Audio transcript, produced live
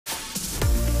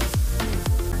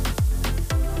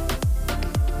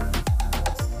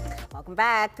Welcome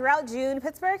back. Throughout June,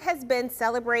 Pittsburgh has been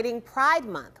celebrating Pride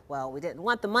Month. Well, we didn't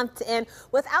want the month to end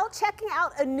without checking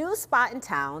out a new spot in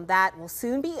town that will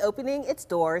soon be opening its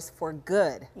doors for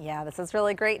good. Yeah, this is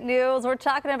really great news. We're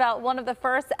talking about one of the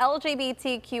first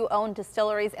LGBTQ-owned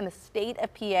distilleries in the state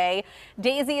of PA.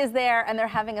 Daisy is there, and they're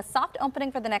having a soft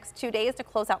opening for the next 2 days to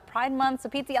close out Pride Month. So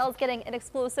PTL is getting an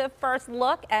exclusive first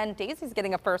look, and Daisy's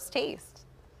getting a first taste.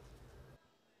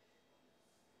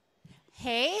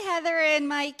 Hey, Heather and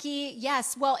Mikey.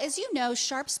 Yes, well, as you know,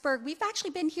 Sharpsburg, we've actually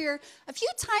been here a few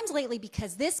times lately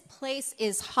because this place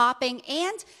is hopping,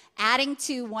 and adding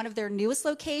to one of their newest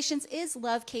locations is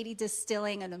Love Katie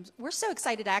Distilling. And we're so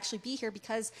excited to actually be here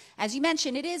because, as you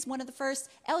mentioned, it is one of the first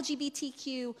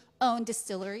LGBTQ-owned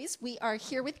distilleries. We are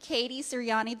here with Katie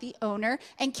Siriani, the owner.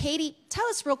 And Katie, tell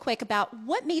us real quick about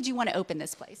what made you want to open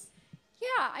this place.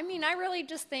 Yeah, I mean, I really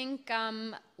just think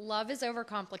love is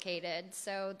overcomplicated.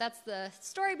 So that's the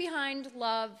story behind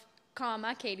Love,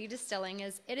 Katie Distilling.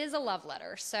 It is a love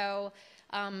letter. So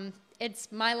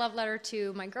it's my love letter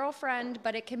to my girlfriend,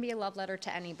 but it can be a love letter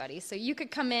to anybody. So you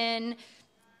could come in,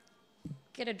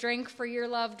 get a drink for your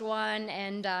loved one,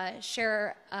 and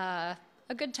share a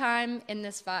good time in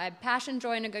this vibe. Passion,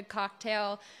 joy, and a good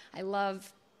cocktail. I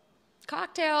love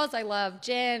cocktails. I love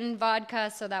gin, vodka.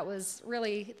 So that was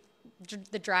really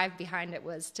the drive behind it,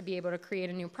 was to be able to create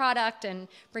a new product and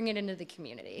bring it into the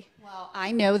community. Well,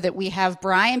 I know that we have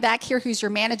Brian back here, who's your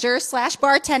manager /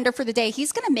 bartender for the day.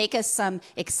 He's going to make us some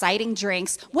exciting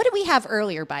drinks. What did we have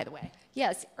earlier, by the way?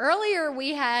 Yes, earlier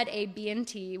we had a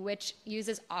B&T, which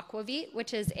uses aquavit,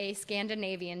 which is a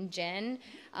Scandinavian gin,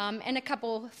 and a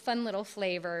couple fun little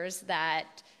flavors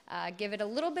that give it a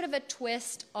little bit of a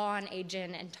twist on a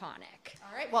gin and tonic.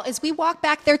 All right, well, as we walk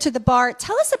back there to the bar,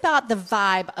 tell us about the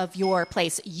vibe of your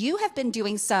place. You have been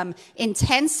doing some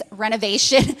intense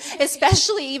renovation,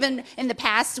 especially even in the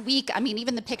past week. I mean,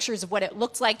 even the pictures of what it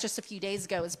looked like just a few days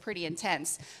ago is pretty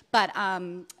intense. But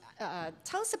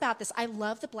tell us about this. I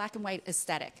love the black and white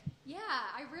aesthetic. Yeah,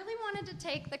 I really wanted to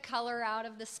take the color out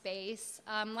of the space.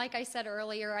 Like I said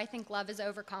earlier, I think love is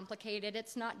overcomplicated.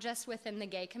 It's not just within the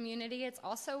gay community, it's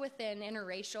also within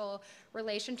interracial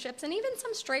relationships, and even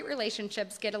some straight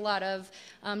relationships get a lot of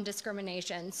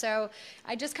discrimination. So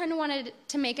I just kind of wanted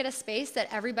to make it a space that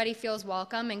everybody feels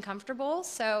welcome and comfortable.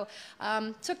 So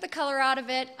took the color out of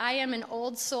it. I am an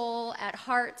old soul at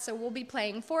heart, so we'll be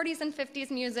playing 40s and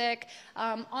 50s music.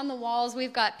 On the walls,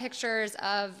 we've got pictures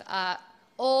of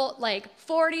old, like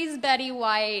 40s Betty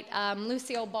White,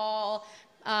 Lucille Ball,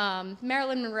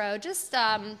 Marilyn Monroe, just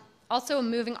also a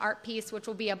moving art piece, which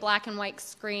will be a black and white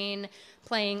screen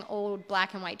playing old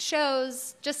black and white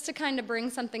shows, just to kind of bring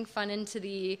something fun into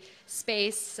the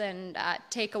space and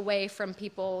take away from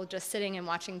people just sitting and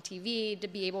watching TV, to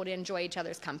be able to enjoy each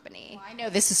other's company. Well, I know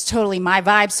this is totally my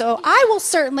vibe, so I will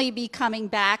certainly be coming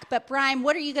back. But Brian,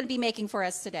 what are you going to be making for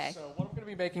us today? So what I'm going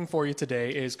to be making for you today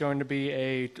is going to be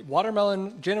a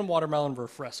gin and watermelon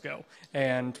refresco.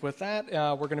 And with that,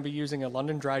 we're going to be using a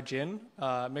London dry gin,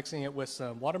 mixing it with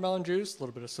some watermelon juice, a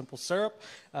little bit of simple syrup,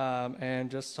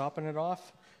 and just topping it off.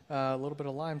 A little bit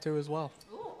of lime too as well.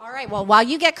 Ooh, all right, well, while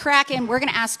you get cracking, we're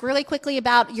going to ask really quickly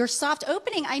about your soft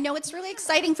opening. I know it's really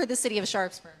exciting for the city of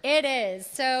Sharpsburg. It is.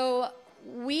 So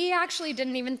we actually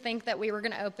didn't even think that we were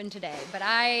going to open today, but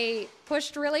I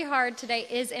pushed really hard. Today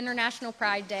is International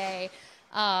Pride Day.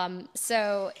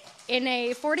 So in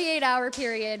a 48-hour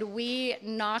period, we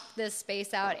knocked this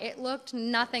space out. It looked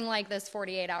nothing like this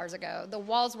 48 hours ago. The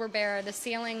walls were bare. The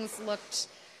ceilings looked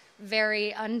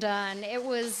very undone. It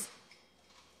was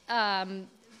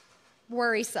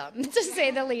worrisome, to say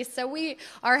the least. So we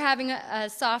are having a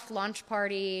soft launch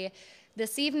party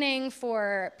this evening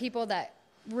for people that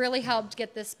really helped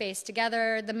get this space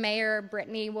together. The mayor,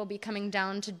 Brittany, will be coming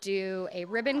down to do a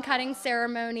ribbon cutting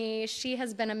ceremony. She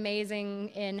has been amazing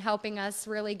in helping us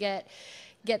really get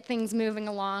things moving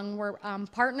along. We're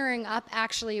partnering up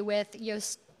actually with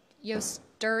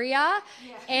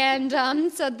and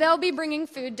so they'll be bringing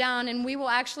food down, and we will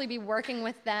actually be working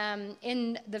with them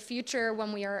in the future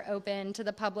when we are open to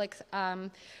the public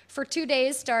for 2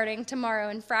 days starting tomorrow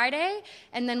and Friday,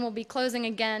 and then we'll be closing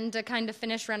again to kind of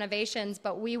finish renovations.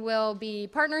 But we will be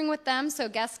partnering with them so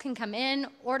guests can come in,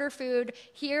 order food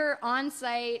here on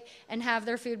site, and have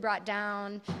their food brought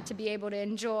down to be able to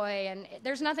enjoy. And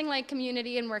there's nothing like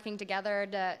community and working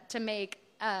together to make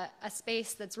a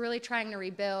space that's really trying to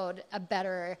rebuild a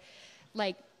better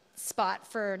spot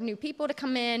for new people to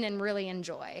come in and really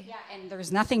enjoy. Yeah, and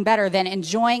there's nothing better than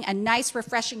enjoying a nice,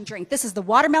 refreshing drink. This is the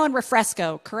watermelon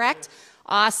refresco, correct?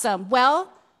 Awesome.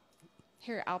 Well,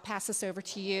 here, I'll pass this over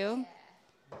to you.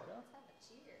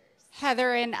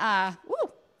 Heather and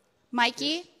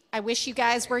Mikey, I wish you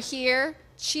guys were here.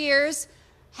 Cheers.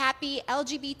 Happy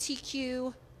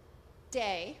LGBTQ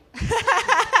Day.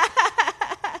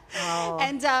 Oh.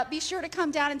 And be sure to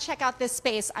come down and check out this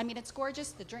space. I mean, it's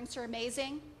gorgeous. The drinks are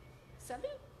amazing. Salud.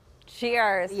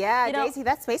 Cheers. Yeah, You know, Daisy,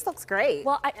 that space looks great.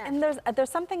 Well, and there's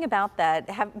something about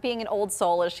that, being an old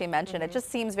soul, as she mentioned, it just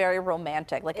seems very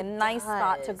romantic, like a nice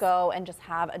spot to does. go and just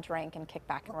have a drink and kick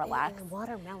back and relax. And a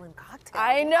watermelon cocktail.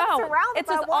 I know. Surrounded It's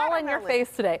by just all in your watermelon.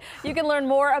 face today. You can learn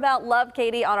more about Love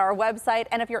Katie on our website.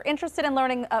 And if you're interested in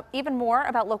learning even more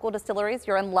about local distilleries,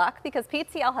 you're in luck because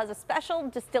PTL has a special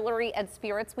distillery and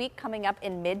spirits week coming up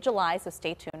in mid-July. So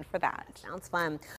stay tuned for that. Sounds fun.